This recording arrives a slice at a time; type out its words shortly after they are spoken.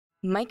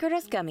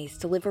Microdose gummies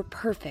deliver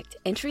perfect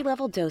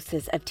entry-level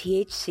doses of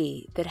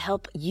THC that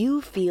help you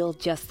feel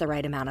just the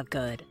right amount of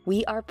good.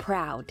 We are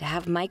proud to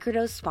have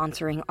Microdose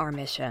sponsoring our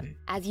mission.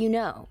 As you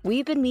know,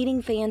 we've been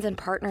meeting fans and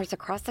partners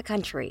across the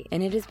country,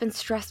 and it has been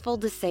stressful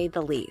to say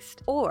the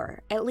least.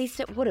 Or at least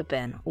it would have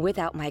been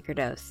without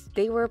Microdose.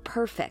 They were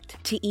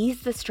perfect to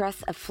ease the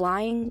stress of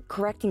flying,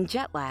 correcting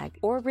jet lag,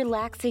 or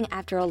relaxing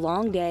after a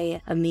long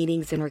day of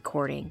meetings and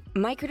recording.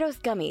 Microdose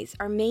gummies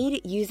are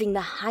made using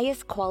the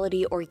highest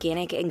quality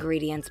organic ingredients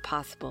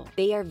possible.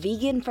 They are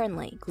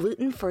vegan-friendly,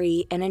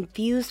 gluten-free, and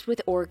infused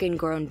with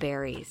Oregon-grown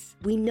berries.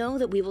 We know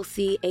that we will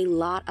see a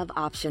lot of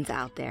options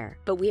out there,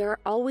 but we are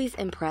always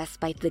impressed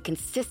by the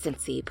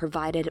consistency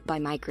provided by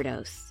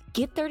Microdose.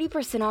 Get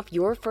 30% off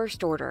your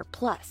first order,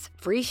 plus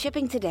free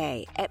shipping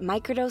today at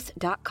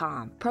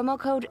microdose.com. Promo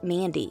code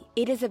MANDY.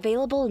 It is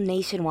available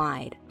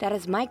nationwide. That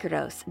is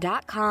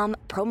microdose.com,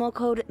 promo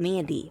code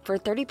MANDY for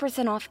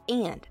 30% off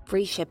and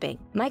free shipping.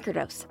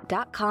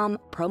 Microdose.com,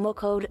 promo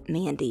code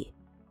MANDY.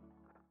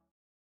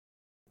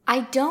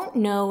 I don't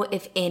know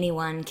if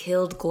anyone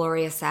killed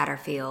Gloria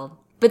Satterfield,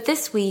 but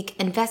this week,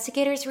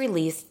 investigators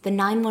released the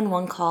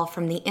 911 call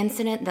from the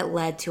incident that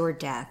led to her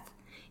death.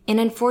 And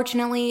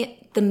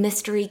unfortunately, the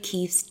mystery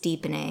keeps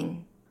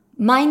deepening.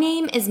 My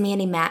name is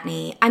Mandy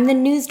Matney. I'm the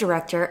news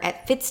director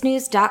at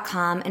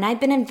fitsnews.com, and I've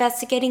been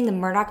investigating the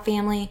Murdaugh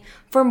family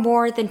for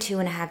more than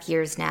 2.5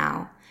 years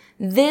now.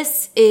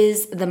 This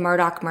is the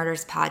Murdaugh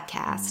Murders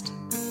Podcast.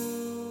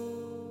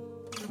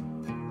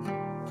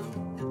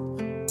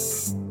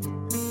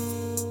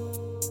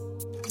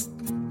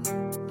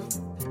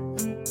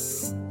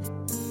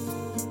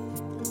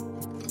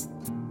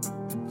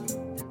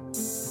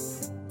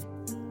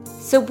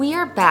 So we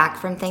are back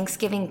from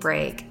Thanksgiving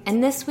break,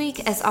 and this week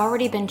has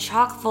already been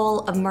chock full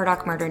of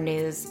Murdaugh murder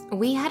news.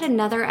 We had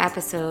another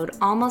episode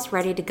almost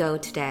ready to go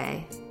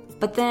today.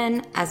 But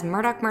then, as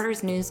Murdaugh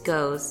murders news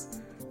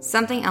goes,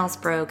 something else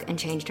broke and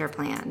changed our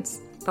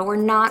plans. But we're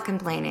not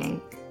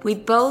complaining. We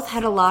both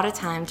had a lot of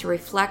time to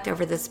reflect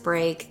over this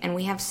break, and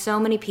we have so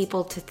many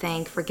people to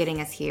thank for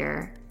getting us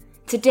here.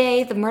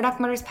 Today, the Murdaugh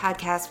Murders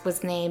Podcast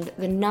was named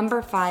the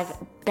number 5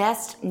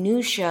 best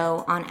news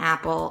show on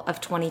Apple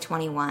of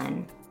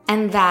 2021.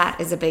 And that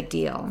is a big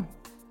deal.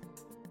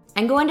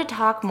 I'm going to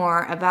talk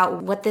more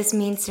about what this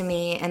means to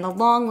me and the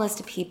long list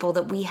of people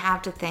that we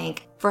have to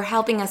thank for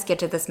helping us get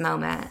to this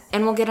moment.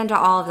 And we'll get into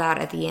all of that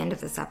at the end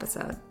of this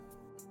episode.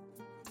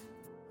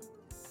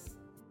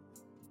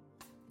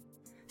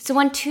 So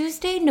on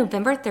Tuesday,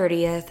 November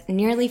 30th,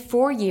 nearly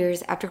 4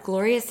 years after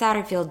Gloria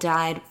Satterfield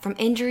died from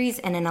injuries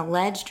in an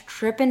alleged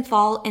trip and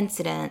fall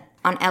incident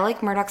on Alec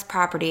Murdaugh's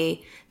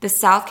property, the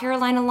South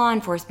Carolina Law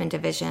Enforcement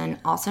Division,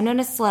 also known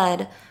as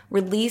SLED,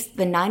 released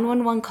the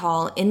 911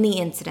 call in the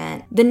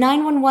incident. The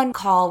 911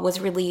 call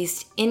was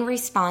released in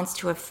response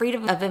to a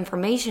Freedom of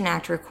Information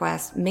Act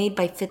request made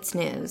by Fitz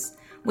News,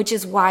 which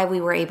is why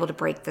we were able to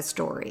break the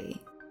story.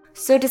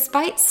 So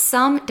despite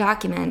some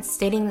documents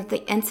stating that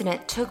the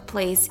incident took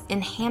place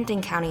in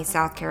Hampton County,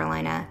 South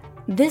Carolina,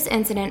 this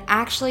incident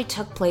actually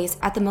took place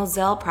at the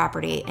Moselle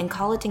property in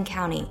Colleton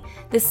County,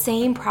 the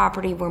same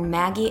property where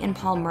Maggie and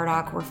Paul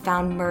Murdaugh were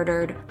found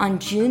murdered on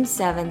June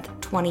 7th,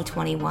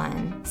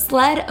 2021.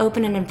 SLED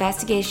opened an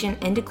investigation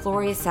into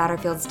Gloria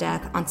Satterfield's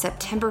death on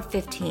September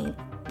 15th.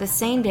 The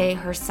same day,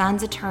 her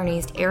son's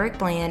attorneys, Eric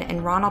Bland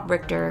and Ronald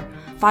Richter,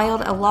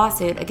 filed a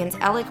lawsuit against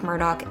Alec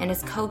Murdaugh and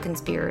his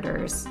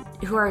co-conspirators,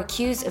 who are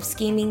accused of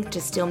scheming to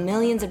steal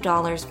millions of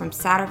dollars from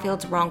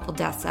Satterfield's wrongful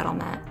death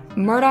settlement.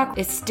 Murdaugh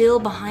is still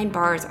behind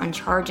bars on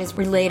charges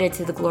related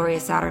to the Gloria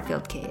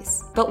Satterfield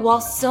case. But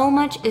while so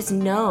much is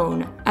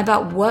known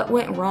about what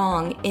went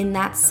wrong in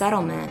that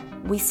settlement,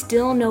 we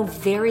still know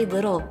very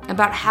little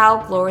about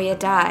how Gloria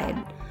died.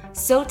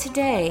 So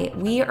today,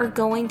 we are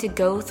going to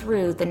go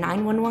through the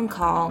 911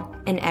 call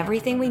and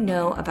everything we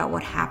know about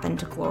what happened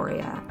to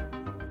Gloria.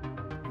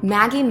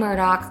 Maggie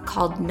Murdaugh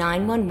called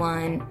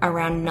 911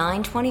 around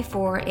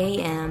 9:24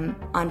 a.m.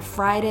 on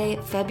Friday,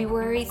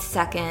 February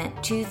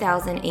 2nd,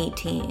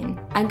 2018.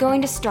 I'm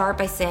going to start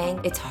by saying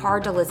it's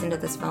hard to listen to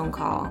this phone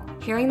call.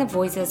 Hearing the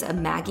voices of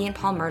Maggie and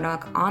Paul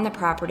Murdaugh on the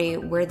property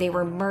where they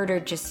were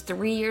murdered just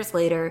 3 years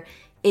later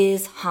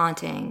is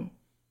haunting.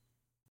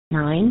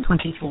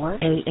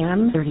 9:24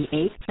 a.m.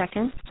 38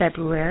 seconds,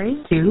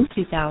 February 2,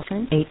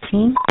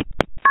 2018.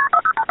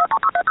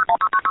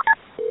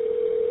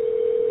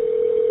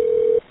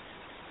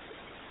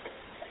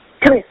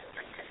 Come here.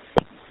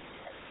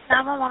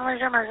 911, where's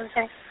your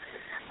emergency?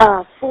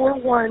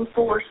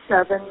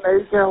 4147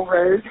 Moselle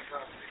Road.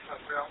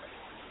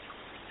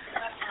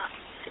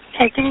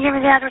 Okay, can you give me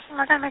the address one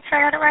more time, make sure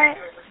I got it right?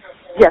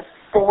 Yes,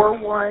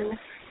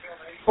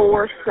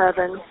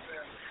 4147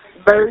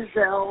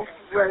 Moselle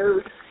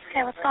Road.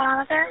 Okay, what's going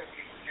on out there?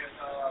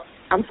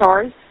 I'm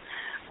sorry?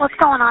 What's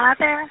going on out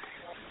there?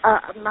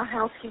 My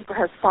housekeeper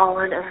has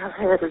fallen and her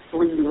head is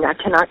bleeding. I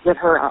cannot get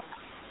her up.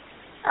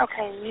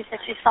 Okay, you said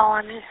she's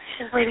fallen.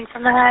 She's bleeding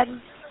from the head?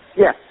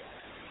 Yes.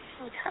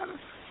 Okay.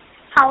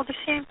 How old is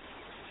she?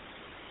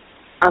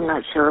 I'm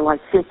not sure, like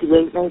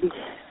 58 maybe.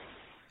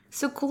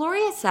 So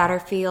Gloria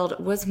Satterfield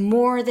was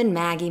more than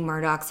Maggie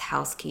Murdoch's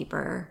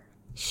housekeeper.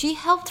 She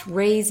helped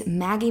raise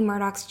Maggie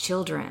Murdoch's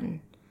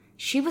children.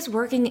 She was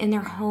working in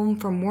their home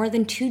for more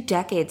than 2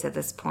 decades at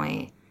this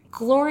point.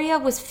 Gloria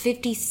was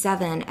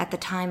 57 at the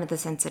time of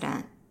this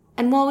incident.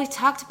 And while we've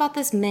talked about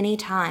this many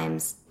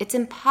times, it's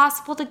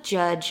impossible to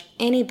judge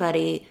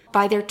anybody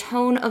by their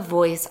tone of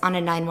voice on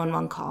a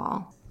 911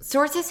 call.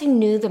 Sources who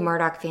knew the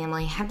Murdoch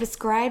family have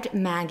described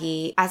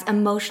Maggie as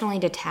emotionally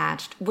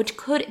detached, which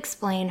could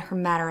explain her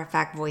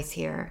matter-of-fact voice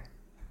here.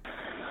 Do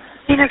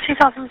you know if she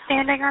fell from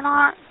standing or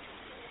not?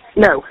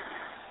 No.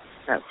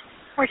 No.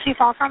 Where'd she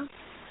fall from?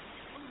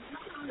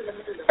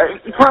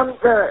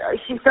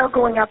 She fell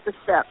going up the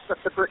steps, up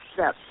the brick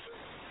steps.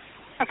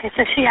 Okay,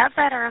 so she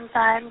outside or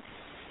inside?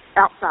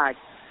 Outside.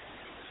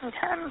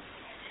 Okay.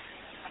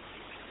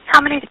 How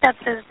many steps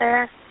is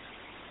there?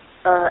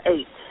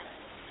 8.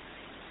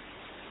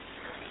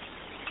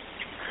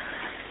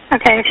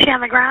 Okay, is she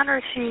on the ground or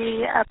is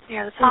she up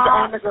near the top? She's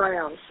on the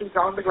ground. She's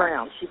on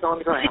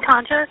the ground. Is she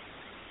conscious?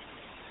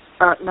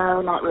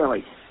 No, not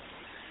really.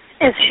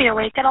 Is she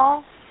awake at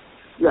all?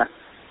 Yes.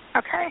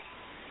 Okay.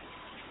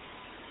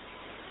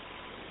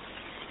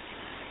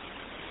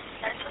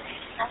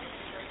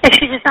 Is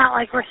she just not,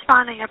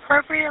 responding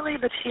appropriately,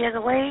 but she is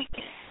awake?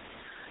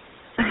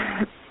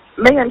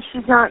 Man,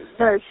 she's not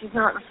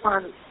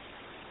responding.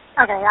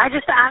 Okay,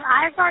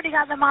 I've already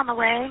got them on the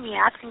way. Me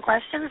asking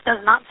questions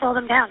does not slow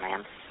them down,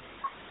 man.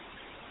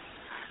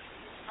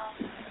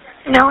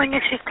 Knowing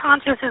if she's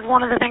conscious is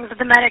one of the things that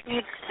the medic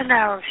needs to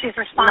know if she's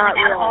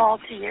responding at all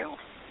to you.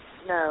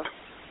 No.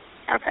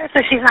 Okay,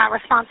 so she's not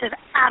responsive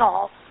at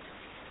all.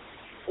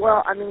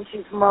 Well, I mean,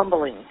 she's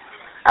mumbling.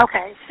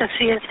 Okay, so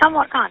she is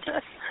somewhat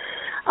conscious.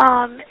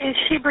 Is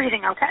she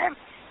breathing okay?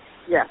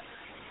 Yes.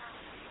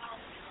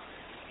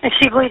 Is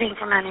she bleeding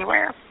from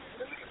anywhere?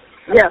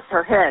 Yes,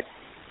 her head.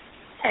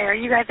 Okay, are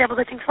you guys able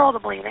to control the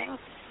bleeding?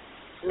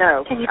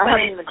 No. Can you put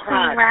a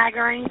clean rag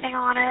or anything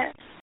on it?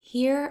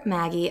 Here,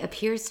 Maggie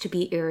appears to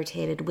be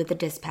irritated with the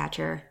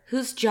dispatcher,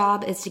 whose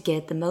job is to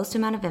get the most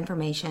amount of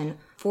information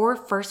for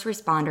first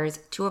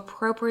responders to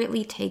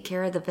appropriately take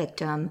care of the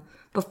victim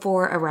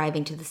before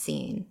arriving to the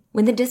scene.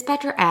 When the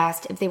dispatcher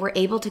asked if they were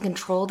able to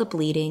control the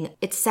bleeding,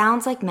 it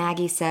sounds like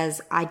Maggie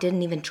says, "I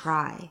didn't even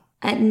try."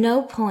 At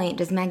no point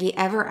does Maggie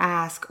ever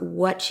ask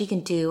what she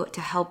can do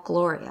to help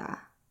Gloria.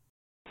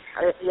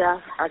 Yeah,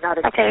 I got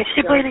it. Okay, is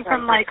she bleeding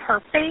from, her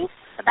face,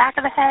 the back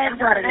of the head? I've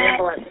got an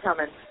ambulance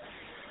coming.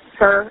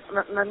 Sir,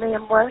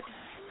 ma'am, what?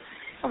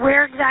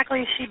 Where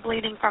exactly is she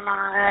bleeding from on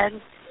her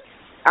head?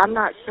 I'm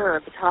not sure.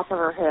 At the top of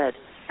her head.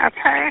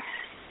 Okay.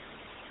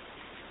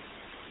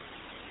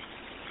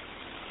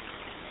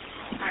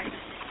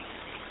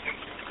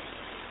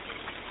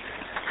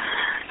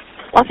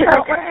 What's it?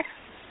 Okay.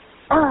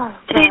 Oh,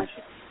 gosh.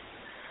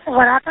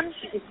 What happened?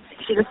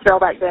 She just fell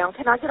back down.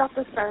 Can I get off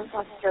this phone so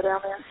I can go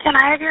down there? Can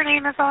I have your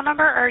name and phone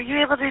number? Or are you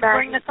able to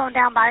bring the phone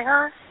down by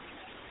her?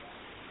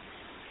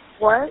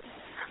 What?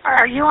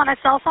 Are you on a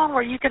cell phone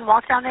where you can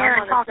walk down there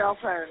and talk? I'm on a cell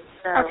phone.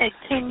 No. Okay,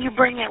 can you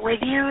bring it with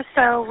you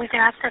so we can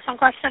ask her some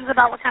questions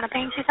about what kind of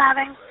pain she's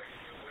having?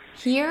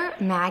 Here,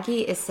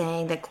 Maggie is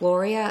saying that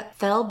Gloria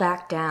fell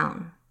back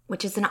down,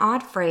 which is an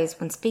odd phrase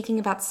when speaking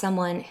about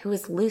someone who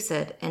is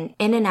lucid and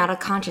in and out of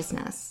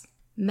consciousness.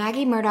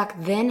 Maggie Murdoch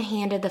then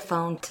handed the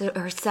phone to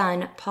her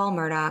son, Paul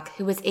Murdoch,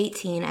 who was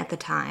 18 at the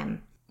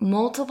time.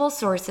 Multiple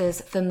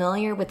sources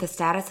familiar with the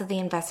status of the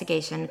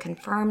investigation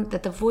confirmed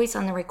that the voice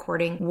on the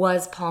recording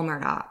was Paul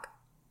Murdoch.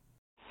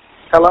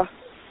 Hello?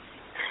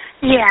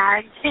 Yeah,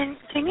 can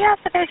you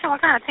ask the patient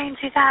what kind of pain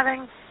she's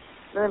having?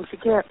 Ma'am, she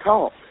can't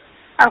talk.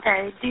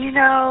 Okay, do you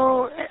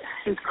know...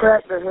 She's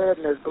cracked her head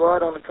and there's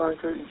blood on the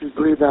concrete and she's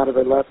bleeding out of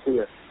her left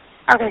ear.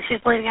 Okay,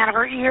 she's bleeding out of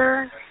her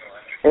ear?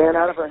 And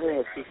out of her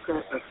head. She's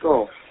cracked her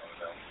skull.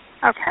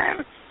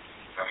 Okay.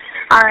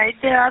 All right,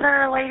 the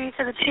other lady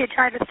said that she had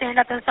tried to stand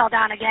up and fell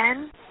down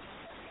again?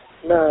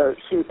 No,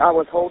 I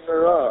was holding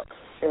her up.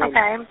 And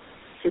okay.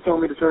 She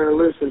told me to turn her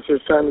loose and she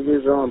was trying to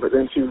use her arm, but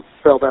then she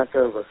fell back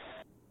over.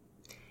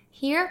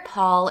 Here,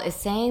 Paul is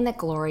saying that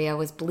Gloria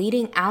was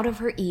bleeding out of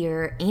her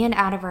ear and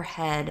out of her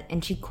head,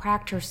 and she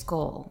cracked her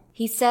skull.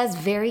 He says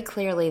very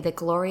clearly that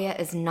Gloria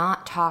is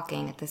not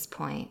talking at this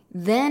point.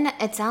 Then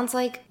it sounds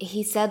like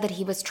he said that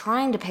he was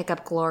trying to pick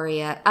up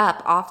Gloria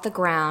up off the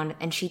ground,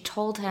 and she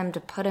told him to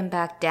put him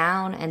back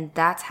down, and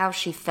that's how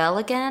she fell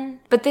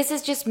again. But this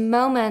is just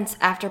moments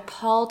after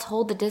Paul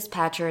told the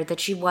dispatcher that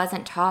she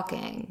wasn't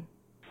talking.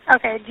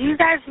 Okay, do you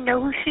guys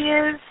know who she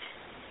is?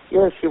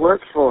 Yes, she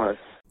works for us.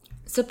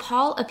 So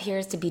Paul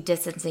appears to be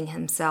distancing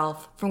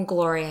himself from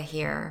Gloria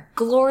here.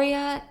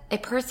 Gloria, a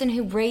person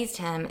who raised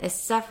him, is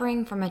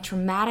suffering from a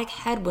traumatic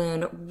head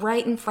wound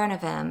right in front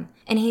of him,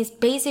 and he's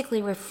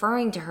basically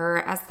referring to her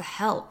as the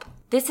help.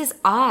 This is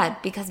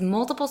odd because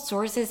multiple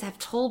sources have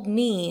told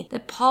me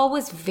that Paul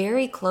was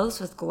very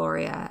close with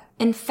Gloria.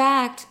 In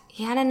fact,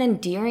 he had an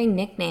endearing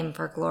nickname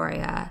for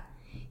Gloria.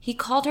 He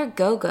called her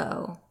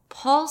Go-Go.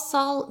 Paul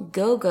saw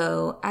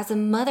Gogo as a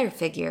mother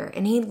figure,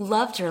 and he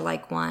loved her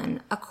like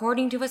one,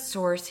 according to a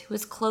source who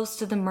was close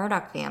to the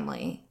Murdaugh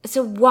family.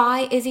 So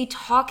why is he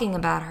talking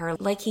about her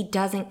like he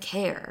doesn't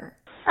care?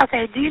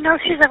 Okay, do you know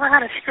if she's ever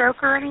had a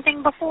stroke or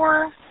anything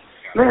before?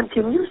 Ma'am,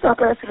 can you stop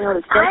asking her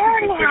this question? I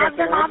already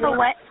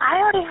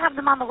have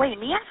them on the way.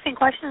 Me asking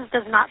questions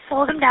does not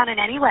slow them down in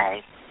any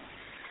way.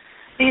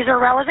 These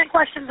are relevant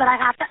questions that I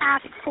have to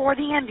ask for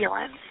the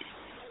ambulance.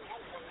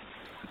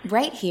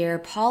 Right here,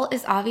 Paul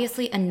is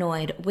obviously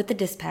annoyed with the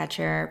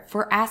dispatcher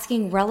for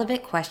asking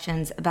relevant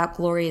questions about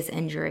Gloria's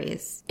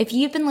injuries. If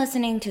you've been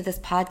listening to this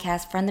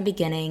podcast from the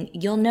beginning,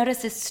 you'll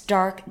notice a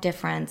stark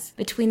difference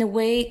between the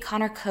way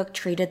Connor Cook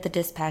treated the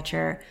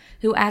dispatcher,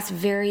 who asked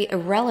very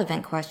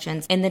irrelevant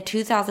questions in the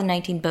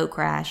 2019 boat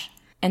crash,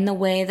 and the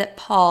way that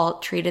Paul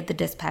treated the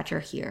dispatcher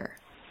here.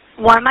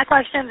 One of my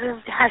questions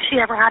is, has she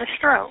ever had a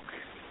stroke?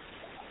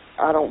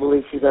 I don't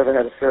believe she's ever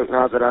had a stroke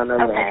now that I know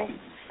that.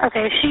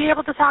 Okay, is she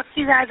able to talk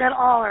to you guys at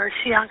all, or is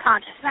she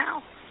unconscious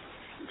now?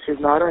 She's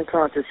not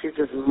unconscious. She's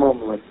just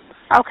mumbling.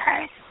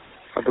 Okay.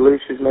 I believe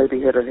she's maybe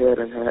hit her head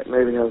and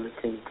maybe has a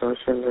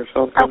concussion or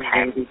something.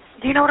 Okay. Maybe.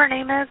 Do you know what her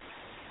name is?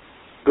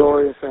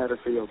 Gloria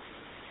Satterfield.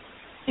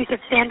 You said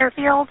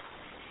Sanderfield?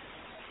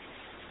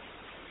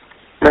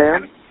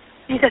 Ma'am?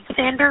 You said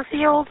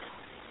Sanderfield?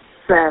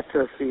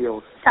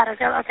 Satterfield.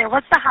 Satterfield. Okay,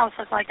 what's the house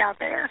look like out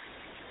there?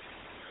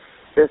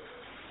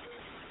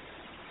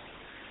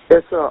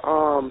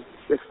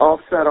 It's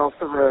offset off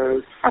the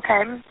road.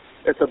 Okay.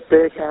 It's a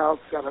big house,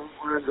 got a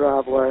wide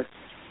driveway.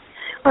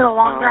 With a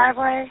long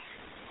driveway?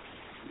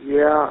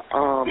 Yeah.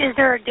 Is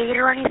there a gate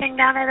or anything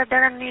down there that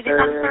they're going to need to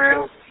come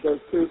through?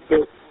 There's two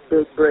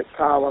big brick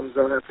columns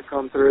that have to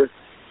come through.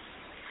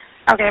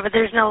 Okay, but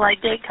there's no,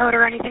 gate code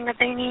or anything that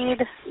they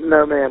need?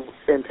 No, ma'am.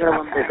 And tell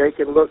them that they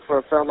can look for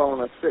a fellow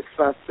on a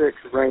 6x6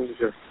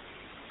 Ranger.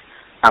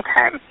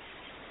 Okay.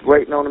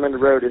 Waiting on them in the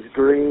road is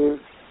green.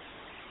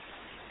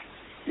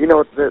 You know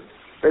what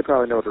they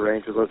probably know what the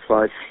Ranger looks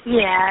like.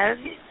 Yeah.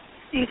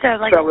 You said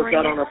Fella's green.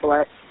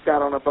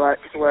 got on a black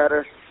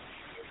sweater,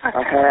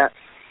 a hat,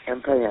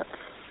 and pants.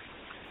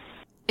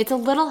 It's a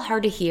little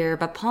hard to hear,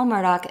 but Paul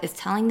Murdaugh is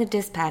telling the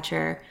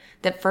dispatcher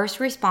that first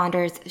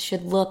responders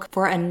should look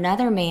for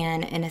another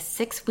man in a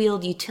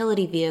 6-wheeled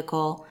utility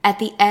vehicle at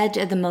the edge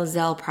of the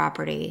Moselle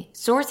property.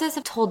 Sources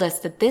have told us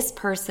that this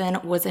person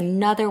was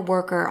another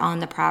worker on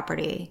the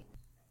property.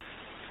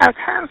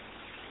 Okay.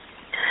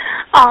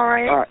 All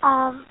right.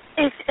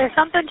 If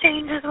something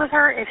changes with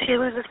her, if she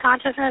loses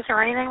consciousness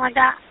or anything like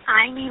that,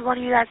 I need one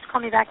of you guys to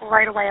call me back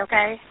right away,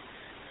 okay?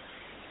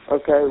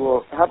 Okay,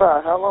 well,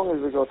 how long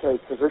is it going to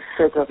take? Because this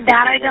take us...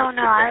 That I don't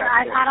know.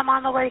 I've had them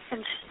on the way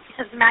since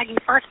Maggie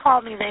first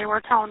called me. They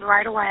were toned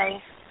right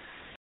away.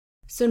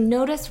 So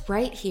notice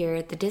right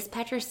here, the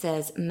dispatcher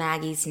says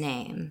Maggie's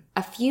name.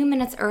 A few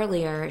minutes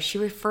earlier, she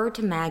referred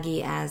to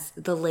Maggie as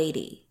the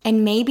lady.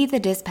 And maybe the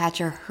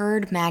dispatcher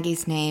heard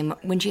Maggie's name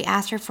when she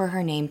asked her for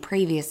her name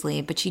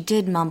previously, but she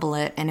did mumble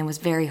it and it was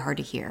very hard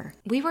to hear.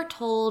 We were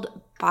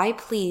told by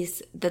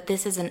police that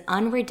this is an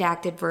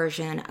unredacted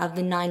version of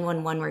the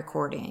 911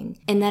 recording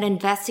and that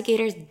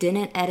investigators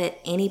didn't edit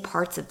any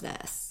parts of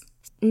this.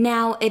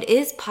 Now, it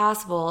is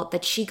possible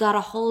that she got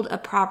a hold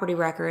of property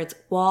records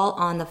while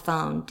on the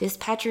phone.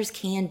 Dispatchers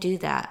can do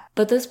that.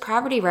 But those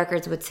property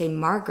records would say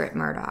Margaret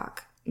Murdaugh,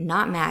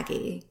 not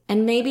Maggie.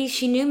 And maybe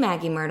she knew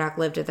Maggie Murdaugh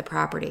lived at the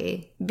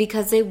property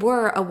because they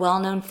were a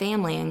well-known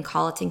family in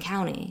Colleton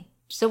County.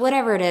 So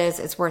whatever it is,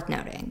 it's worth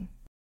noting.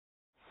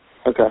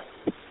 Okay.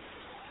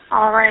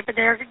 All right, but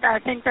I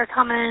think they're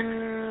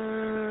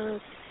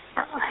coming...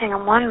 Hang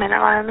on 1 minute,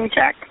 let me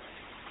check.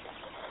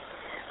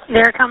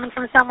 They're coming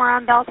from somewhere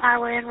on Bells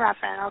Highway in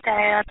Ruffin,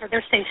 okay? That's where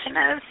their station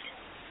is.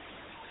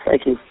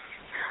 Thank you.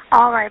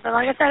 All right, but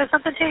like I said, if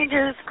something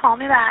changes, call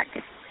me back.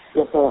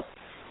 Yes, sir.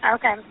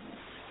 Okay.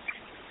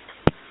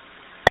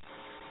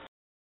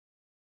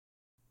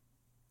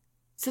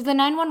 So the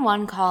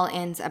 911 call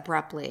ends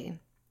abruptly.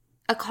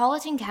 A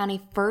Colleton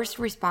County first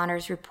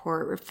responders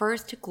report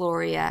refers to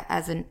Gloria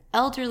as an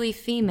elderly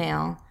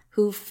female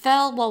who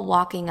fell while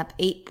walking up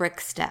 8 brick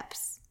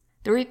steps.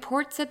 The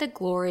report said that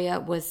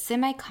Gloria was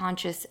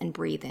semi-conscious and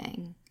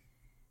breathing.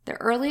 The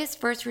earliest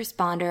first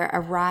responder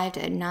arrived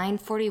at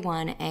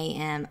 9:41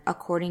 a.m.,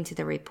 according to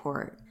the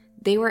report.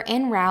 They were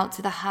en route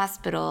to the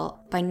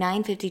hospital by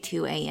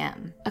 9:52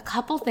 a.m. A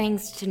couple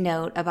things to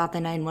note about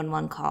the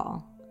 911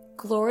 call.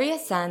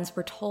 Gloria's sons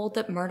were told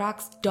that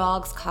Murdaugh's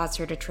dogs caused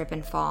her to trip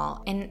and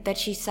fall, and that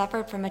she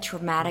suffered from a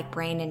traumatic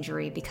brain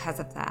injury because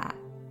of that.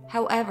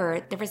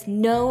 However, there was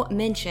no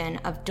mention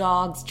of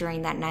dogs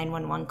during that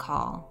 911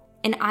 call.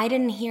 And I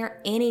didn't hear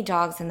any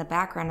dogs in the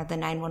background of the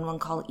 911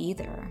 call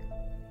either.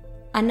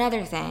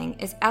 Another thing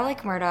is Alec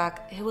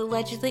Murdaugh, who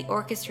allegedly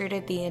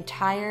orchestrated the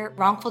entire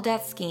wrongful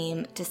death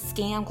scheme to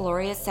scam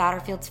Gloria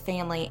Satterfield's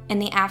family in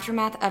the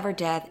aftermath of her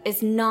death,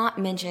 is not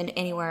mentioned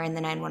anywhere in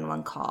the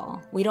 911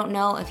 call. We don't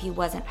know if he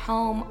wasn't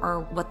home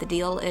or what the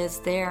deal is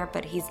there,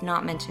 but he's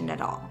not mentioned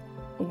at all.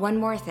 One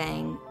more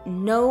thing,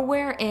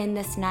 nowhere in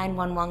this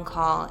 911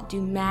 call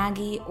do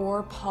Maggie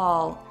or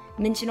Paul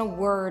mention a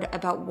word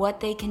about what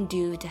they can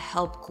do to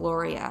help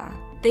Gloria.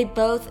 They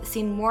both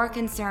seemed more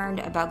concerned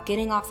about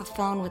getting off the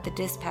phone with the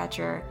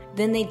dispatcher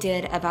than they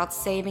did about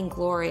saving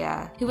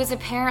Gloria, who was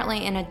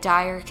apparently in a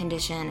dire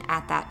condition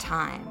at that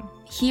time.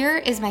 Here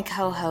is my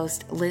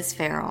co-host, Liz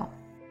Farrell.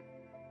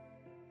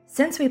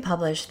 Since we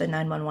published the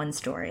 911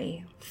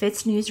 story,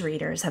 Fitz News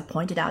readers have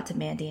pointed out to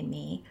Mandy and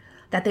me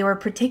that they were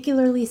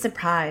particularly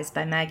surprised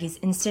by Maggie's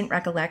instant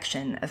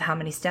recollection of how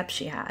many steps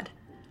she had,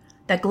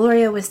 that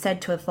Gloria was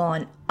said to have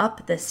fallen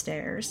up the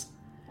stairs,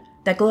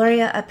 that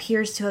Gloria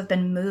appears to have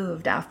been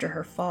moved after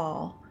her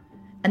fall,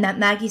 and that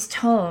Maggie's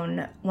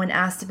tone, when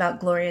asked about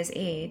Gloria's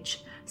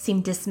age,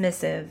 seemed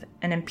dismissive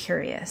and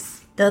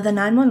imperious. Though the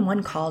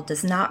 911 call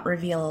does not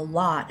reveal a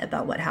lot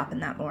about what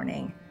happened that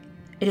morning,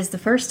 it is the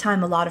first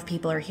time a lot of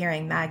people are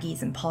hearing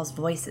Maggie's and Paul's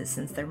voices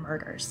since their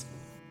murders.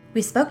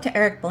 We spoke to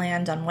Eric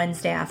Bland on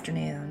Wednesday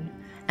afternoon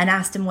and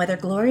asked him whether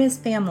Gloria's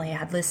family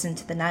had listened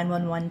to the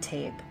 911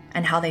 tape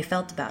and how they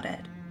felt about it.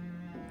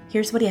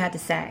 Here's what he had to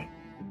say.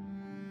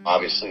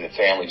 Obviously, the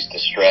family's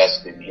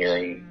distressed in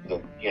hearing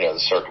the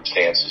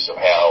circumstances of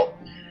how,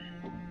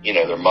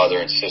 their mother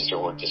and sister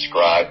were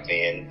described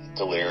being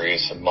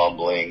delirious and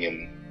mumbling,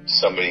 and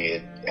somebody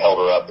had held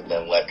her up and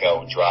then let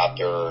go and dropped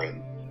her.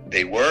 And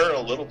they were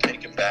a little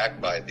taken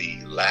back by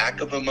the lack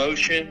of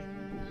emotion,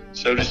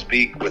 so to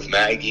speak, with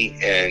Maggie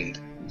and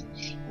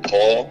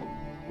Paul.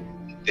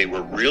 They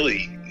were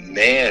really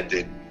mad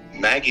that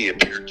Maggie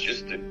appeared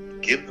just to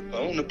give the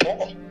phone to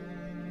Paul.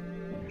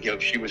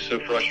 She was so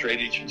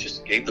frustrated, she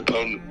just gave the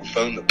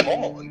phone to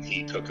Paul, and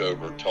he took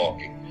over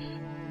talking.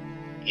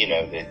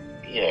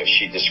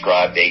 She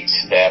described 8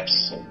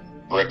 steps and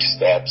brick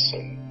steps,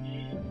 and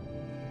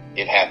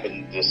it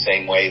happened the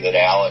same way that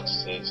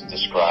Alex has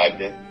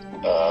described it,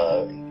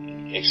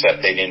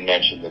 except they didn't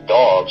mention the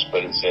dogs,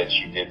 but it said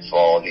she did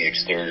fall on the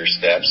exterior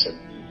steps, and,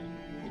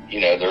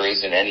 there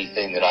isn't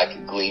anything that I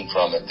can glean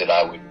from it that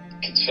I would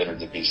consider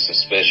to be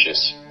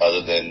suspicious,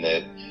 other than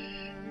that,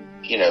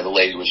 the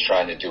lady was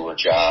trying to do her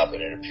job,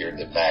 and it appeared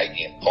that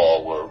Maggie and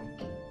Paul were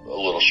a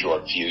little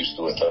short-fused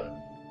with her.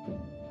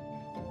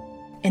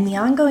 In the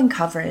ongoing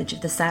coverage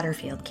of the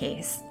Satterfield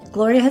case,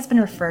 Gloria has been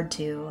referred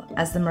to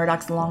as the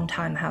Murdaugh's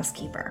longtime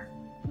housekeeper,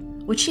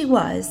 which she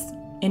was,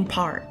 in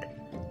part.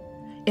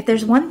 If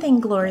there's one thing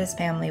Gloria's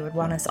family would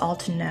want us all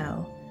to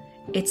know,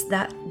 it's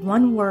that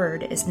one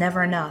word is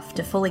never enough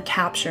to fully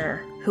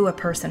capture who a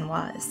person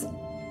was,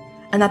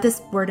 and that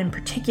this word in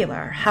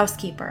particular,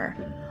 housekeeper,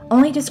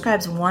 only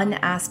describes one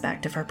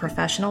aspect of her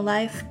professional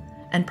life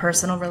and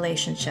personal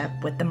relationship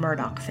with the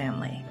Murdaugh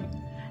family,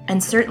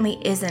 and certainly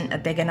isn't a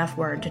big enough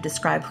word to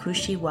describe who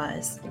she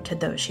was to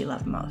those she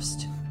loved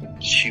most.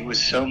 She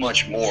was so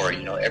much more.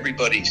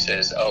 Everybody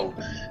says,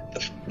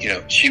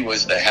 she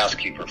was the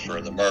housekeeper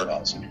for the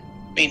Murdaughs.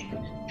 I mean,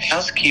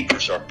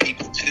 housekeepers are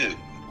people too.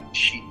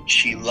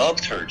 She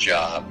loved her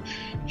job.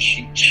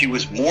 She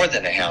was more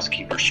than a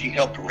housekeeper. She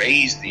helped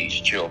raise these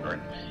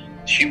children.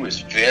 She was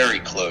very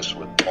close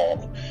with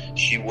Paul.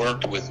 She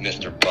worked with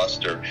Mr.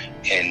 Buster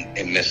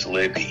and Miss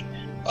Libby.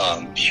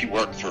 She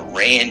worked for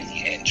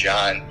Randy and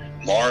John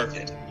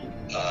Marvin,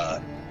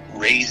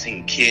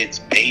 raising kids,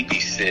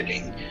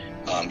 babysitting.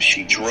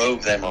 She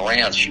drove them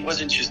around. She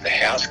wasn't just a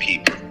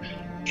housekeeper.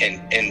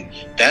 And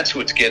that's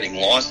what's getting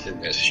lost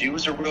in this. She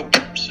was a real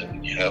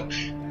person,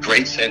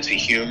 great sense of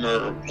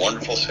humor,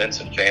 wonderful sense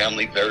of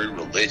family, very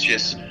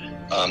religious.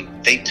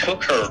 They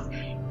took her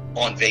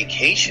on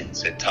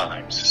vacations at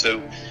times.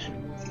 So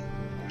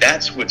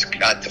that's what's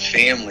got the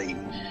family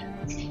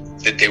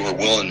that they were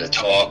willing to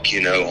talk,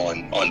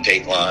 on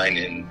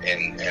Dateline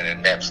and a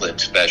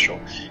Netflix special.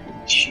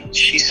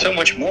 She's so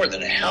much more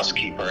than a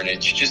housekeeper, and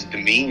it's just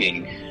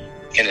demeaning.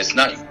 And it's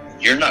not,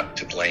 you're not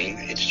to blame.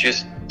 It's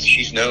just,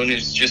 she's known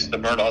as just the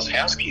Murdaugh's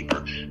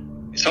housekeeper.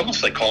 It's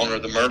almost like calling her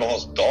the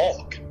Murdaugh's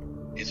dog.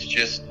 It's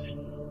just,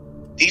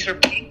 these are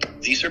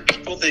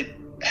people that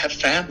have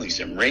families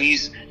and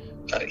raise,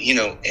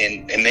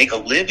 and make a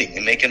living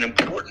and make an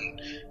important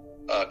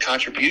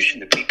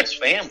contribution to people's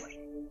family.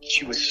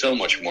 She was so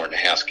much more than a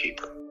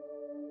housekeeper.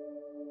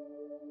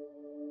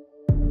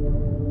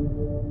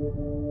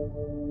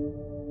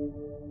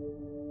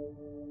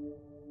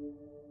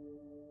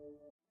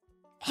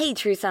 Hey,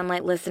 True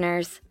Sunlight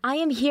listeners. I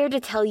am here to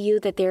tell you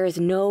that there is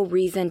no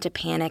reason to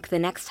panic the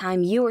next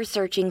time you are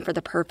searching for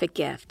the perfect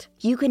gift.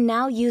 You can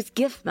now use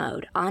gift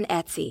mode on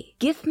Etsy.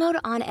 Gift mode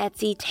on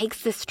Etsy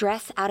takes the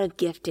stress out of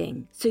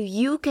gifting, so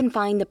you can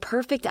find the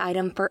perfect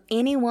item for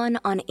anyone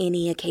on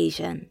any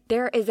occasion.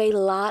 There is a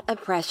lot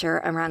of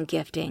pressure around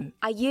gifting.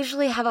 I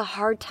usually have a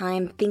hard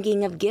time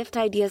thinking of gift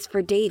ideas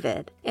for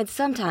David, and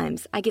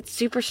sometimes I get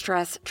super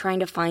stressed trying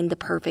to find the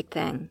perfect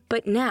thing.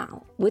 But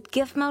now, with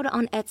gift mode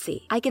on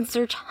Etsy, I can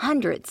search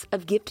hundreds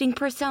of gifting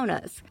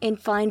personas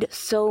and find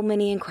so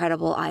many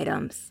incredible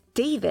items.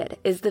 David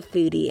is the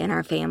foodie in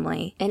our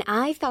family, and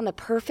I found the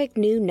perfect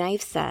new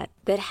knife set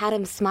that had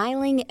him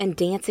smiling and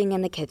dancing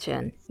in the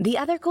kitchen. The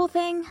other cool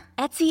thing?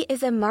 Etsy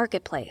is a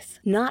marketplace,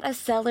 not a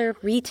seller,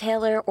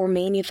 retailer, or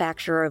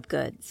manufacturer of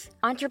goods.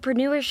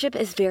 Entrepreneurship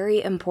is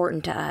very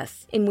important to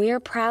us, and we are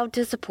proud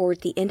to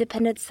support the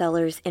independent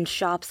sellers and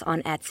shops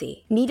on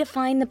Etsy. Need to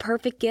find the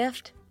perfect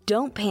gift?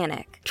 Don't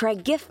panic. Try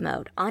gift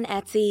mode on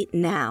Etsy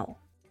now.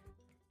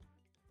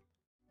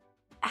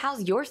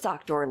 How's your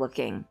sock drawer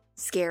looking?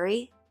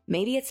 Scary?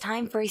 Maybe it's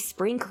time for a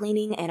spring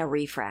cleaning and a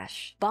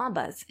refresh.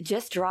 Bombas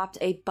just dropped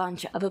a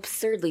bunch of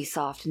absurdly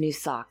soft new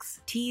socks,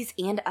 tees,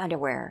 and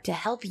underwear to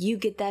help you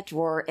get that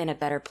drawer in a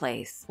better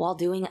place while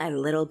doing a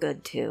little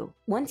good too.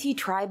 Once you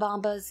try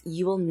Bombas,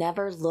 you will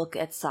never look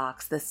at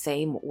socks the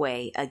same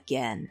way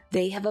again.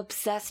 They have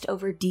obsessed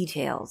over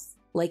details,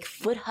 like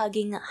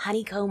foot-hugging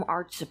honeycomb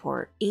arch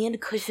support and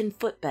cushioned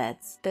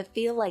footbeds that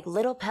feel like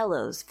little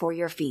pillows for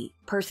your feet.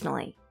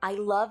 Personally, I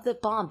love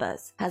that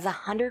Bombas has a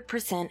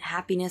 100%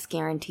 happiness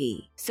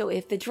guarantee. So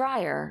if the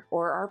dryer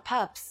or our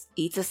pups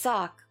eats a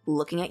sock,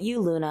 looking at you,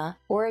 Luna,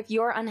 or if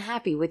you're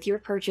unhappy with your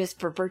purchase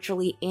for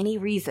virtually any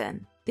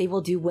reason, they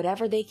will do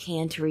whatever they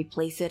can to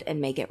replace it and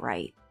make it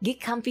right.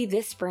 Get comfy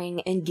this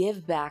spring and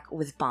give back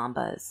with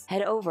Bombas.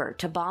 Head over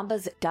to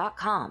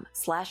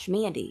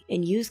bombas.com/Mandy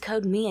and use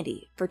code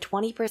Mandy for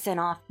 20%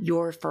 off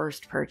your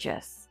first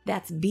purchase.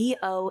 That's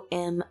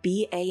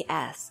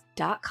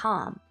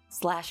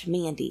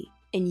bombas.com/Mandy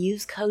and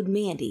use code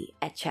Mandy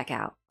at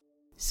checkout.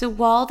 So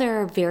while there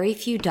are very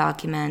few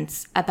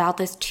documents about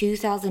this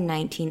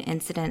 2019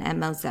 incident at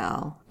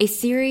Moselle, a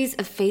series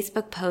of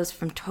Facebook posts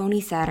from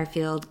Tony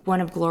Satterfield,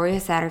 one of Gloria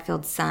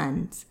Satterfield's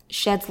sons,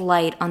 sheds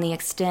light on the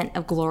extent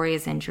of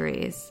Gloria's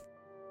injuries.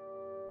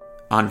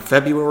 On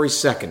February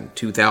 2nd,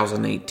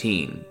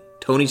 2018,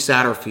 Tony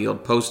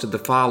Satterfield posted the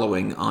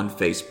following on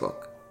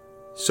Facebook.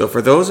 So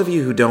for those of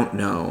you who don't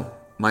know,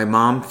 my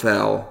mom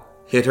fell,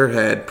 hit her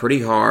head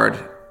pretty hard.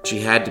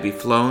 She had to be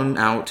flown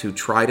out to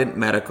Trident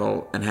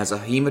Medical and has a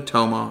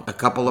hematoma, a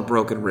couple of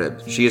broken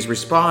ribs. She is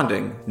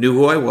responding, knew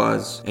who I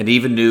was, and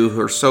even knew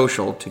her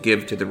social to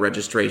give to the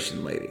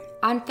registration lady.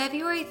 On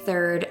February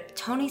 3rd,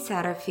 Tony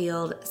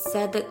Satterfield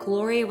said that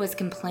Gloria was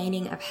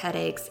complaining of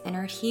headaches and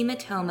her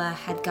hematoma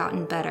had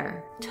gotten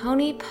better.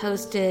 Tony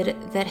posted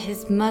that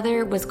his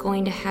mother was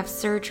going to have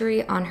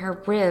surgery on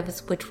her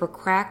ribs, which were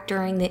cracked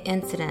during the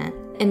incident,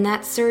 and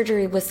that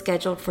surgery was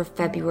scheduled for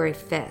February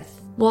 5th.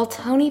 While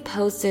Tony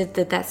posted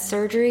that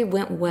surgery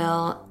went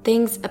well,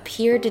 things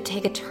appeared to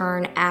take a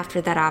turn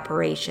after that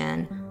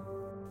operation.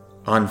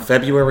 On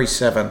February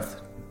 7th,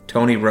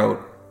 Tony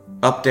wrote,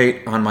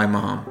 "Update on my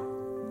mom.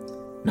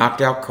 Knocked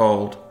out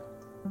cold.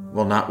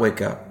 Will not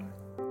wake up."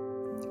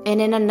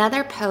 And in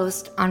another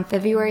post on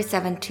February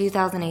 7,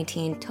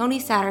 2018, Tony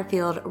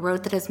Satterfield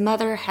wrote that his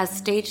mother has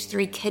stage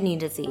 3 kidney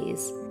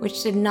disease,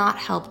 which did not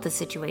help the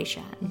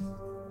situation.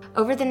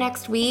 Over the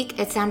next week,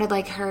 it sounded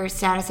like her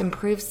status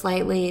improved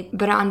slightly,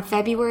 but on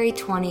February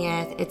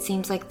 20th, it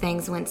seems like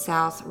things went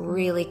south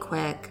really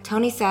quick.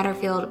 Tony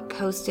Satterfield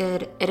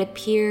posted it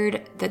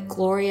appeared that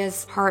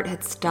Gloria's heart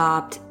had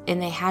stopped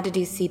and they had to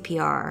do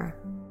CPR.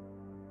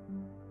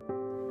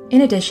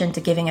 In addition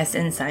to giving us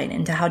insight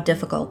into how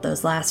difficult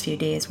those last few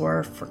days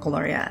were for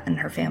Gloria and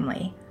her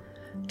family,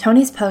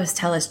 Tony's posts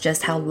tell us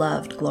just how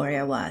loved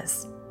Gloria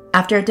was.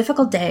 After a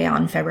difficult day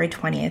on February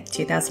 20th,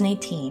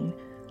 2018,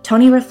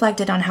 Tony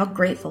reflected on how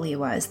grateful he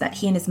was that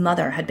he and his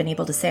mother had been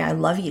able to say "I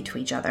love you" to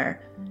each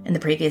other in the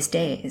previous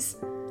days.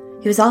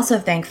 He was also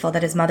thankful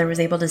that his mother was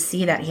able to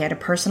see that he had a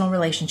personal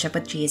relationship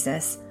with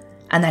Jesus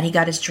and that he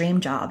got his dream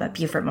job at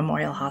Beaufort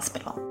Memorial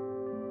Hospital.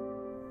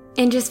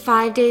 And just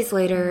 5 days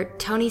later,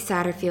 Tony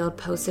Satterfield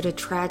posted a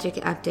tragic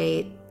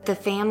update. The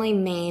family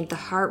made the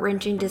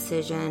heart-wrenching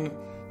decision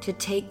to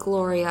take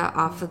Gloria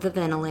off of the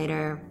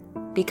ventilator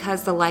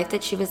because the life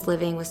that she was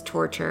living was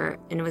torture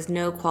and it was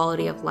no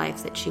quality of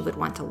life that she would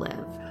want to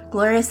live.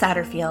 Gloria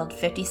Satterfield,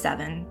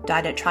 57,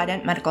 died at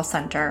Trident Medical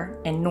Center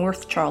in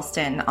North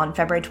Charleston on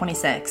February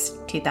 26,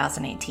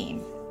 2018.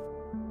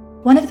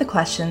 One of the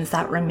questions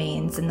that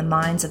remains in the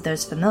minds of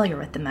those familiar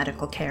with the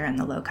medical care in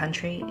the Low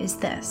Country is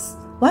this: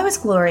 why was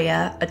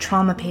Gloria, a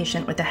trauma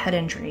patient with a head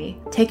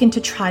injury, taken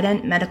to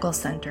Trident Medical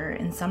Center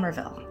in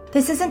Somerville?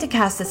 This isn't to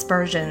cast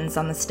aspersions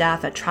on the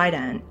staff at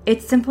Trident,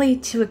 it's simply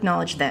to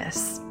acknowledge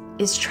this.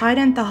 Is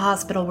Trident the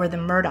hospital where the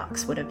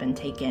Murdochs would have been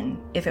taken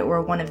if it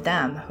were one of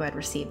them who had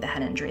received the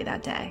head injury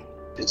that day?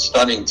 It's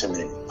stunning to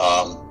me.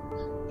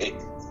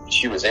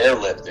 She was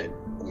airlifted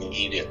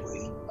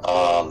immediately.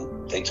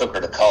 They took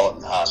her to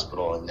Culleton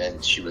Hospital, and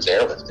then she was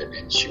airlifted,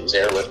 and she was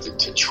airlifted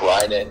to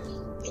Trident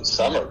in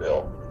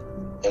Somerville.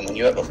 And when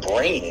you have a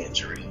brain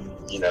injury,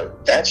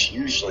 that's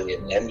usually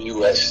an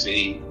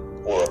MUSC,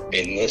 or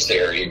in this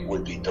area, it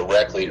would be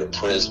directly to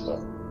Prisma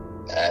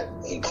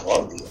in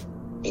Columbia.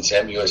 It's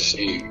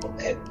MUSC,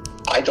 and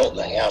I don't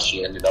know how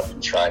she ended up in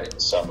Trident in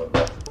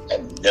Somerville. I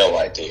have no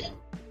idea.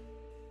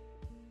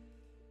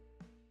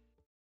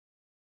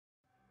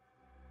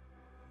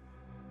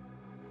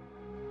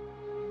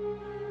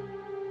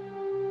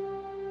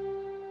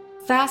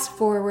 Fast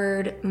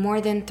forward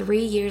more than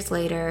 3 years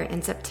later,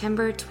 in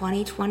September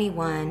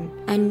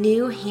 2021, a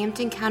new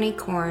Hampton County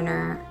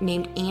coroner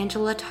named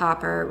Angela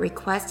Topper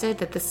requested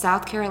that the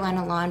South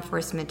Carolina Law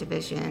Enforcement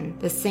Division,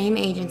 the same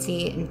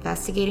agency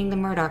investigating the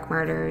Murdaugh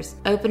murders,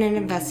 open an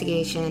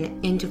investigation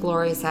into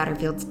Gloria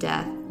Satterfield's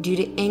death due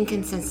to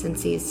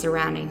inconsistencies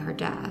surrounding her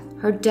death.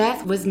 Her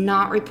death was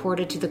not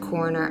reported to the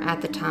coroner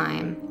at the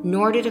time,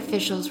 nor did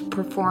officials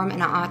perform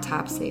an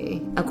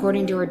autopsy,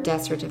 according to her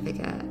death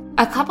certificate.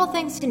 A couple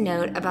things to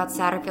note about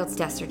Satterfield's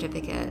death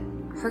certificate.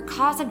 Her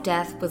cause of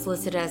death was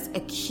listed as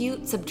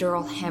acute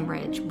subdural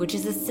hemorrhage, which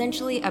is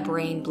essentially a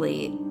brain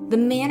bleed. The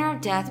manner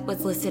of death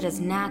was listed as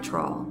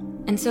natural,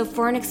 and so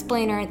for an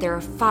explainer, there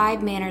are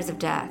 5 manners of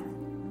death: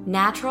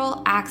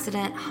 natural,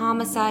 accident,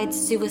 homicide,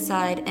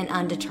 suicide, and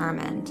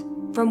undetermined.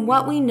 From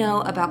what we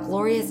know about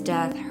Gloria's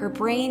death, her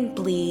brain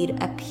bleed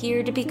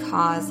appeared to be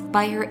caused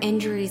by her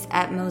injuries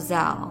at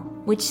Moselle,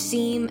 which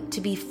seem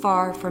to be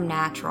far from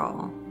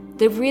natural.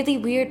 The really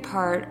weird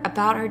part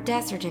about her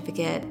death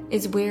certificate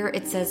is where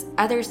it says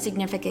other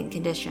significant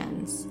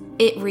conditions.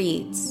 It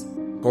reads,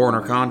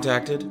 Coroner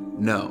contacted?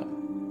 No.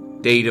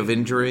 Date of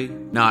injury?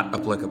 Not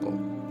applicable.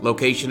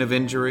 Location of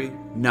injury?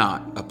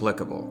 Not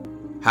applicable.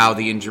 How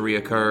the injury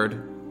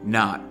occurred?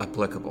 Not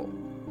applicable.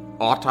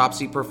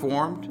 Autopsy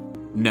performed?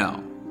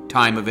 No.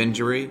 Time of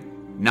injury?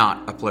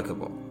 Not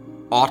applicable.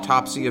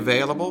 Autopsy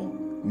available?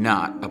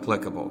 Not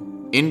applicable.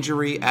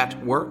 Injury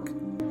at work?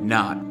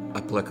 Not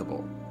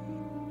applicable.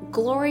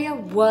 Gloria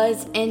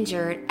was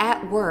injured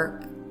at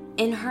work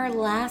in her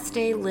last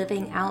day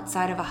living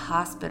outside of a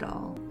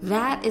hospital.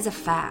 That is a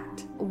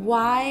fact.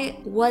 Why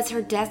was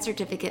her death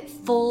certificate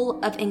full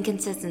of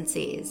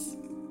inconsistencies?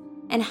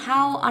 And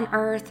how on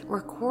earth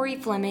were Corey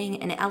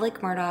Fleming and Alec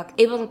Murdaugh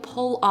able to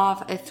pull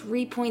off a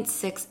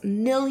 $3.6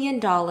 million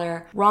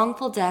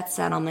wrongful death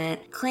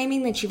settlement,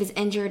 claiming that she was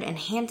injured in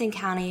Hampton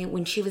County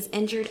when she was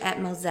injured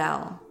at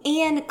Moselle,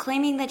 and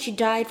claiming that she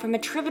died from a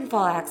trip and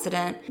fall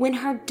accident when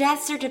her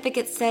death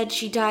certificate said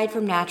she died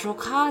from natural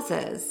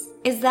causes?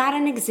 Is that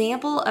an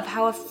example of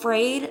how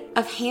afraid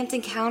of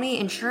Hampton County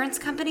insurance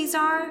companies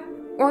are?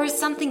 Or is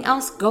something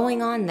else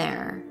going on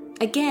there?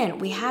 Again,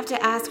 we have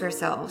to ask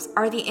ourselves,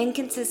 are the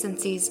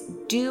inconsistencies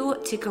due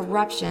to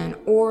corruption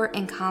or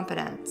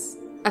incompetence?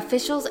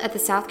 Officials at the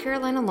South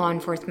Carolina Law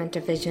Enforcement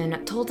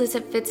Division told us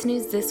at Fitz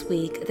News this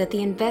week that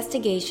the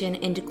investigation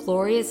into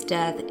Gloria's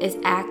death is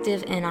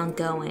active and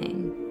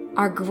ongoing.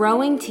 Our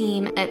growing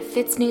team at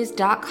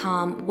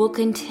fitznews.com will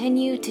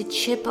continue to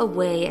chip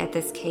away at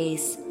this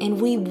case,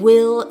 and we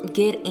will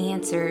get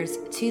answers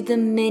to the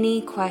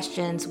many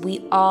questions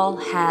we all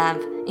have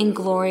in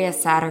Gloria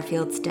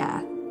Satterfield's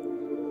death.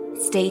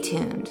 Stay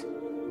tuned.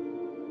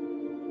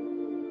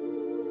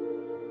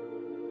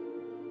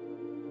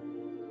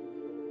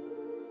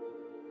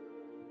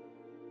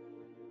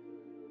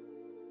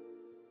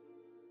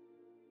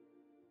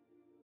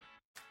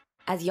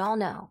 As y'all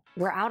know,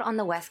 we're out on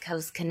the West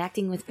Coast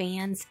connecting with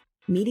fans,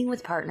 meeting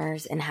with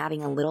partners, and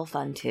having a little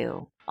fun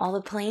too. All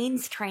the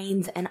planes,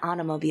 trains, and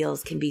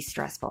automobiles can be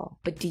stressful,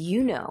 but do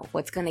you know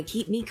what's going to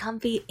keep me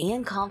comfy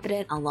and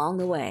confident along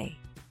the way?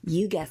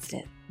 You guessed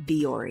it,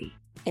 Vuori.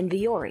 And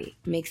Vuori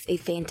makes a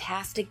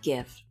fantastic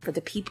gift for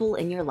the people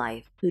in your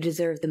life who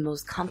deserve the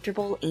most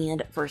comfortable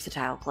and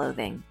versatile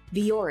clothing.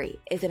 Vuori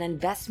is an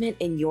investment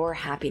in your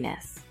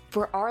happiness.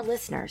 For our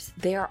listeners,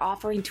 they are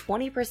offering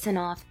 20%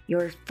 off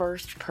your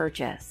first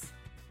purchase.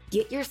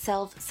 Get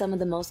yourself some of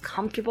the most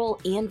comfortable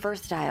and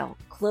versatile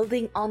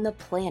clothing on the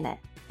planet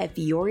at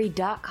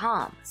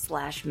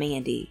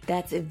vuori.com/Mandy.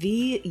 That's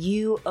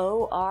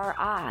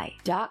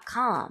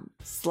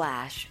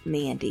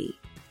VUORI.com/Mandy.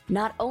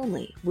 Not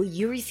only will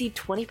you receive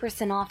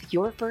 20% off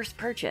your first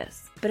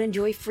purchase, but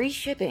enjoy free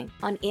shipping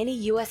on any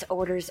U.S.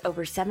 orders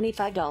over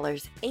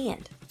 $75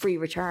 and free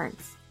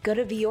returns. Go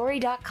to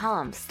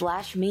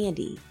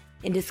vuori.com/Mandy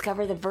and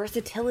discover the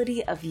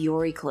versatility of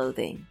Vuori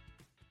clothing.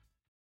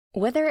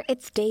 Whether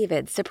it's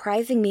David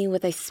surprising me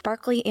with a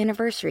sparkly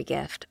anniversary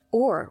gift,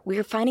 or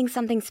we're finding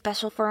something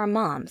special for our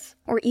moms,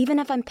 or even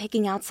if I'm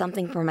picking out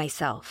something for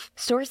myself,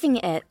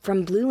 sourcing it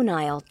from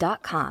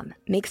BlueNile.com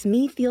makes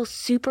me feel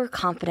super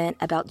confident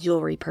about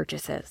jewelry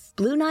purchases.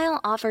 Blue Nile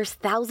offers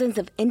thousands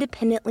of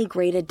independently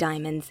graded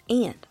diamonds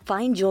and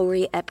fine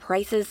jewelry at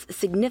prices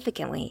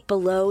significantly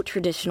below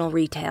traditional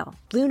retail.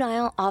 Blue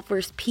Nile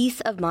offers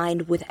peace of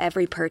mind with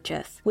every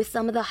purchase, with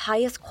some of the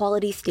highest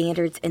quality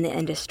standards in the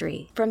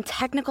industry. From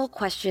technical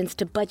questions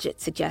to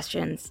budget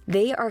suggestions,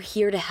 they are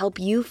here to help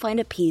you find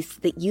a piece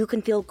that you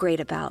can feel great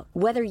about,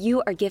 whether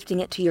you are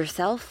gifting it to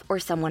yourself or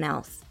someone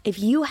else. If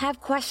you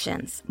have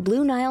questions,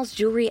 Blue Nile's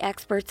jewelry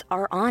experts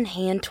are on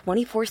hand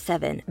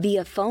 24/7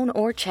 via phone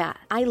or chat.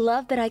 I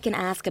love that I can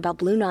ask about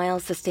Blue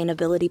Nile's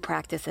sustainability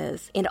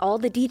practices and all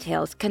the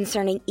details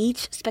concerning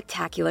each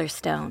spectacular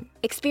stone.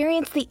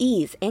 Experience the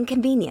ease and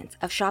convenience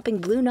of shopping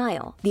Blue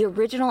Nile, the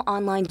original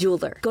online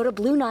jeweler. Go to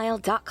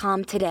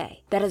BlueNile.com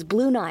today. That is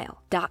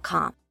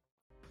BlueNile.com.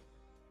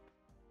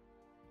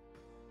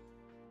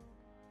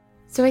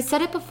 So I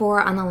said it before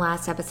on the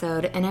last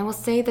episode, and I will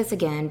say this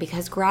again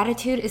because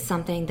gratitude is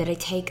something that I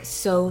take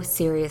so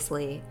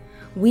seriously.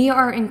 We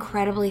are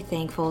incredibly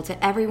thankful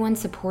to everyone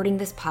supporting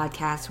this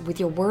podcast with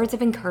your words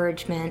of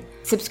encouragement,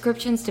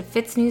 subscriptions to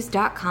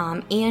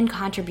fitsnews.com, and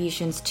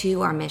contributions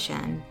to our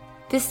mission.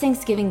 This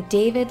Thanksgiving,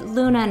 David,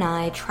 Luna, and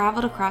I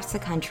traveled across the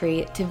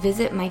country to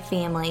visit my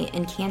family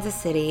in Kansas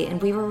City,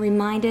 and we were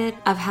reminded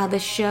of how the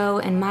show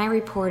and my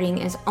reporting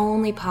is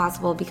only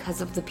possible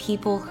because of the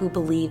people who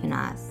believe in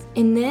us.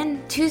 And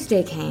then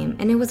Tuesday came,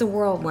 and it was a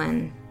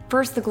whirlwind.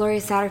 First, the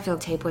Gloria Satterfield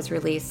tape was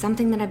released,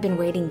 something that I've been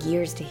waiting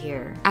years to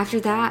hear. After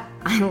that,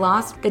 I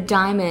lost the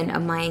diamond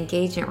of my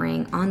engagement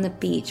ring on the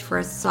beach for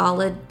a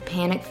solid,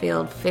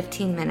 panic-filled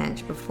 15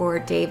 minutes before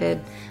David,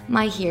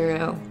 my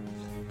hero,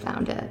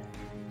 found it.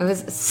 It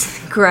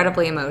was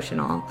incredibly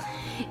emotional.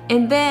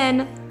 And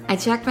then I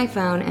checked my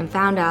phone and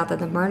found out that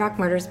the Murdaugh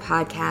Murders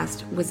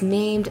podcast was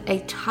named a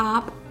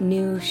top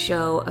new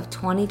show of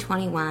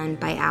 2021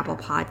 by Apple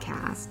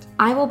Podcast.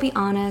 I will be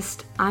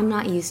honest, I'm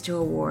not used to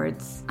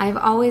awards. I've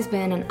always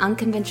been an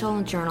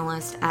unconventional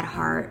journalist at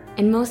heart.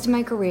 In most of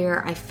my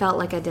career, I felt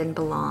like I didn't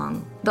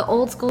belong. The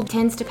old school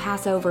tends to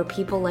pass over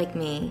people like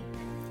me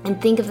and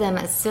think of them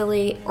as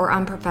silly or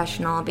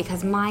unprofessional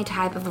because my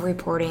type of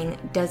reporting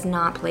does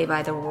not play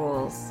by the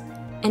rules.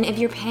 And if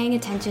you're paying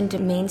attention to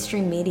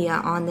mainstream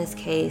media on this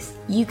case,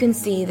 you can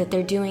see that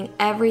they're doing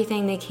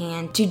everything they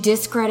can to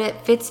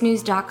discredit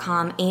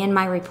fitsnews.com and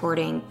my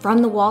reporting,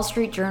 from the Wall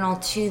Street Journal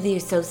to the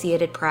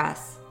Associated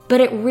Press.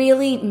 But it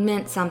really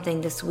meant something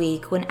this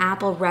week when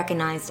Apple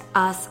recognized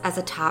us as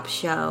a top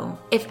show.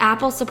 If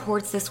Apple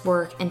supports this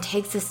work and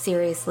takes us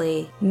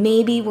seriously,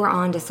 maybe we're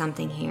onto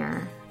something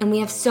here. And we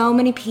have so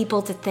many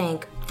people to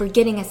thank for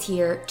getting us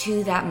here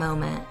to that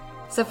moment.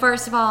 So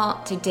first of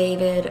all, to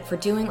David for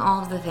doing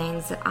all of the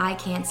things that I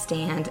can't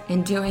stand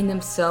and doing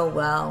them so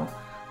well.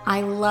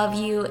 I love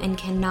you and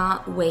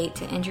cannot wait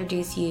to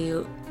introduce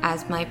you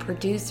as my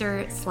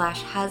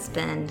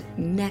producer/husband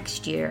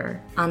next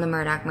year on the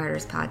Murdaugh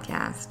Murders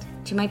podcast.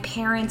 To my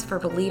parents for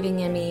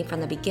believing in me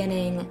from the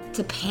beginning.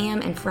 To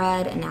Pam and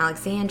Fred and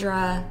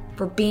Alexandra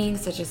for being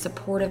such a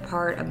supportive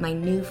part of my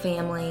new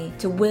family.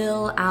 To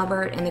Will,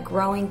 Albert, and the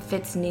growing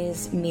Fitz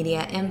News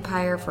media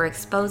empire for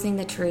exposing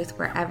the truth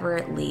wherever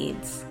it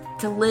leads.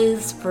 To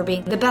Liz for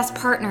being the best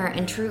partner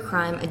in true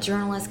crime a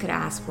journalist could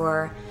ask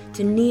for.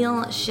 To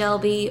Neil,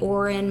 Shelby,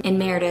 Oren, and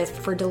Meredith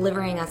for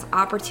delivering us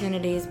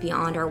opportunities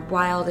beyond our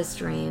wildest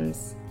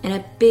dreams. And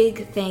a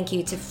big thank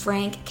you to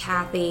Frank,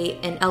 Kathy,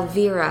 and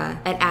Elvira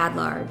at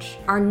AdLarge.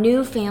 Our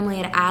new family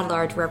at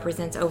AdLarge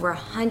represents over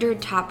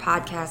 100 top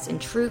podcasts in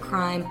true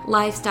crime,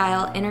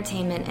 lifestyle,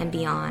 entertainment, and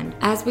beyond.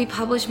 As we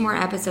publish more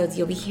episodes,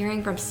 you'll be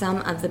hearing from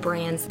some of the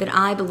brands that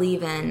I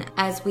believe in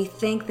as we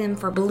thank them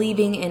for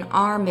believing in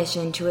our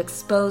mission to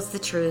expose the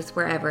truth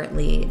wherever it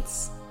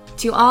leads.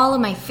 To all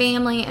of my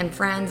family and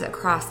friends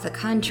across the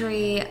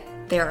country,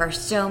 there are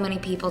so many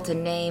people to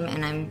name,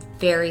 and I'm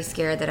very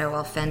scared that I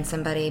will offend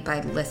somebody by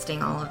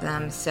listing all of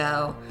them.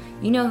 So,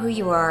 you know who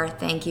you are.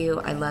 Thank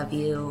you. I love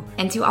you.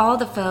 And to all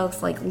the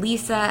folks like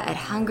Lisa at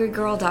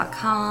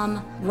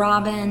hungrygirl.com,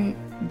 Robin,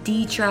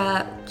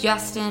 Deetra,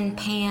 Justin,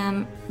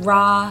 Pam,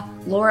 Ra,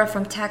 Laura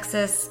from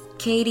Texas,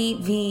 Katie,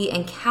 V,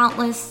 and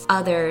countless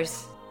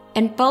others.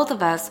 And both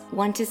of us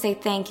want to say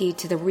thank you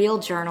to the real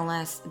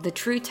journalists, the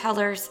truth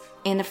tellers,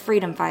 and the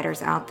freedom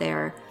fighters out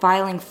there,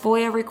 filing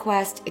FOIA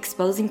requests,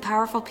 exposing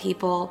powerful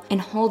people,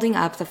 and holding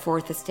up the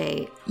Fourth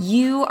Estate.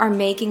 You are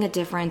making a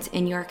difference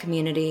in your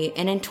community,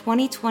 and in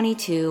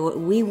 2022,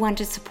 we want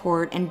to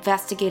support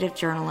investigative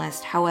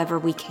journalists however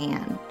we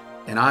can.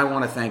 And I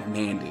want to thank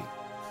Mandy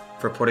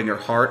for putting her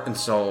heart and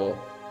soul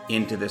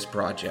into this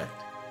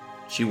project.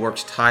 She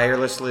works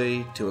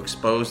tirelessly to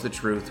expose the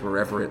truth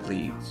wherever it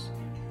leads.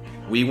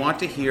 We want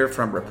to hear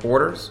from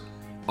reporters,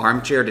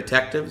 armchair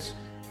detectives,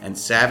 and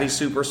savvy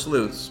super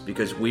sleuths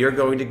because we are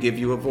going to give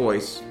you a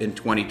voice in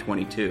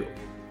 2022.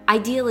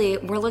 Ideally,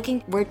 we're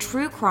looking where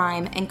true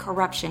crime and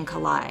corruption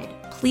collide.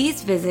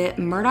 Please visit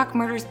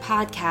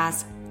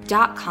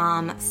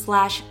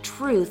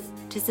murdaughmurderspodcast.com/truth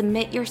to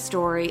submit your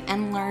story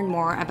and learn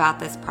more about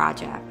this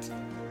project.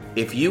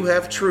 If you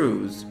have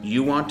truths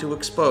you want to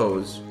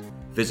expose,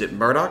 visit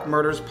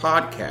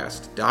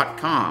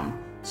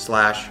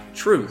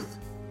murdaughmurderspodcast.com/truth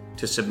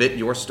to submit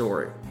your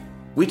story.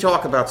 We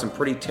talk about some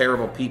pretty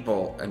terrible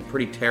people and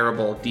pretty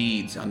terrible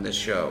deeds on this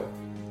show.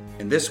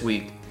 And this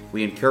week,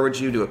 we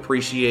encourage you to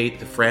appreciate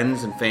the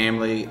friends and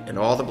family and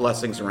all the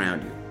blessings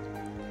around you.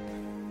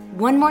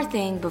 One more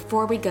thing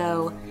before we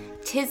go,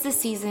 'tis the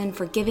season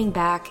for giving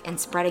back and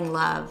spreading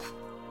love.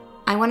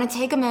 I want to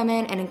take a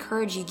moment and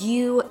encourage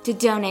you to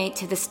donate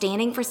to the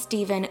Standing for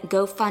Stephen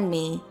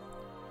GoFundMe.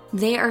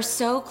 They are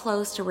so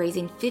close to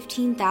raising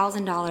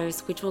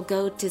 $15,000, which will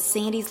go to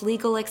Sandy's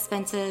legal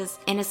expenses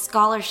and a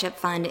scholarship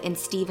fund in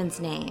Stephen's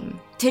name.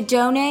 To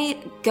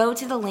donate, go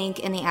to the link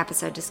in the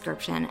episode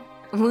description.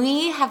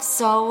 We have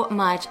so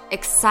much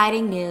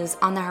exciting news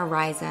on the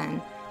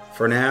horizon.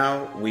 For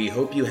now, we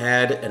hope you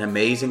had an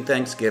amazing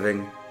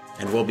Thanksgiving,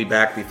 and we'll be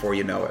back before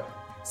you know it.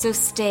 So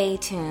stay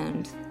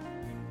tuned.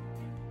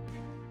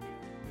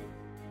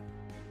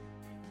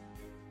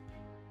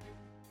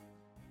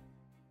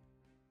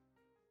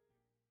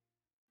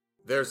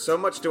 There's so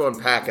much to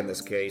unpack in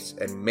this case,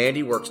 and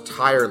Mandy works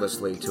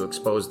tirelessly to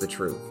expose the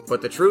truth.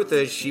 But the truth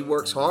is, she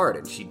works hard,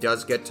 and she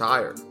does get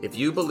tired. If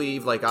you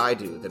believe, like I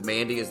do, that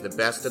Mandy is the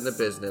best in the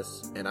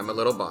business, and I'm a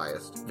little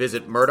biased,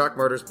 visit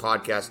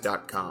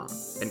MurdochMurdersPodcast.com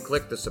and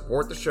click the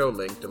Support the Show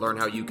link to learn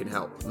how you can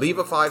help. Leave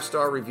a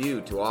 5-star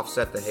review to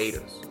offset the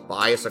haters.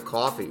 Buy us a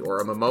coffee or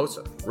a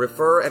mimosa.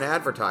 Refer an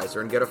advertiser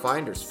and get a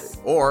finder's fee.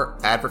 Or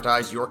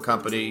advertise your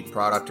company,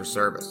 product, or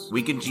service.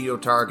 We can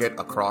geo-target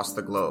across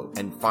the globe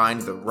and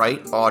find the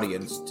right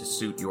audience to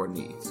suit your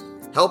needs.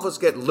 Help us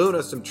get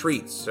Luna some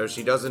treats so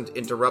she doesn't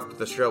interrupt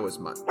the show as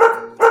much.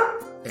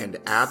 And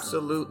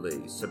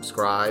absolutely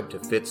subscribe to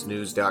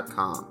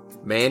FitzNews.com.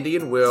 Mandy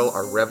and Will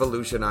are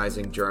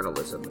revolutionizing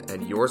journalism,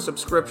 and your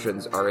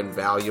subscriptions are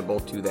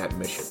invaluable to that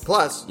mission.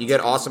 Plus, you get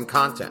awesome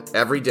content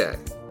every day.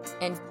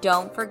 And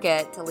don't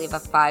forget to leave a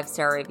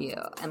 5-star review,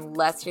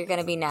 unless you're going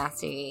to be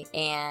nasty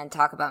and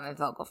talk about my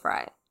vocal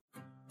fry.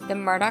 The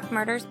Murdoch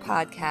Murders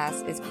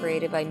podcast is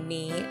created by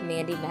me,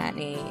 Mandy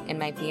Matney, and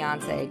my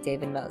fiance,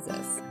 David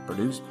Moses.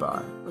 Produced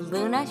by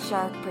Luna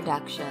Shark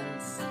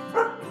Productions.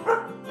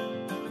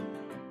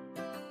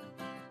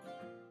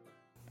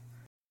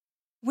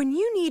 When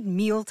you need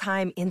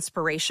mealtime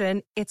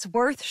inspiration, it's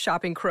worth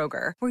shopping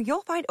Kroger, where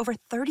you'll find over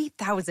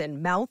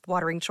 30,000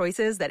 mouth-watering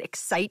choices that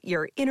excite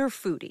your inner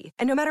foodie.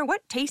 And no matter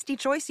what tasty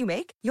choice you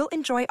make, you'll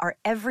enjoy our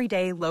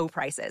everyday low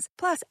prices,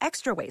 plus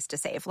extra ways to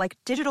save, like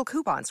digital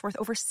coupons worth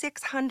over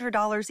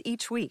 $600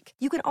 each week.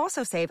 You can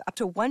also save up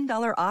to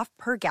 $1 off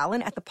per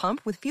gallon at the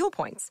pump with fuel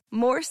points.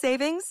 More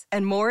savings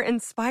and more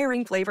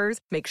inspiring flavors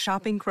make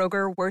shopping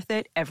Kroger worth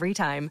it every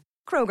time.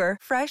 Kroger,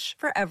 fresh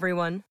for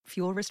everyone.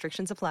 Fuel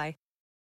restrictions apply.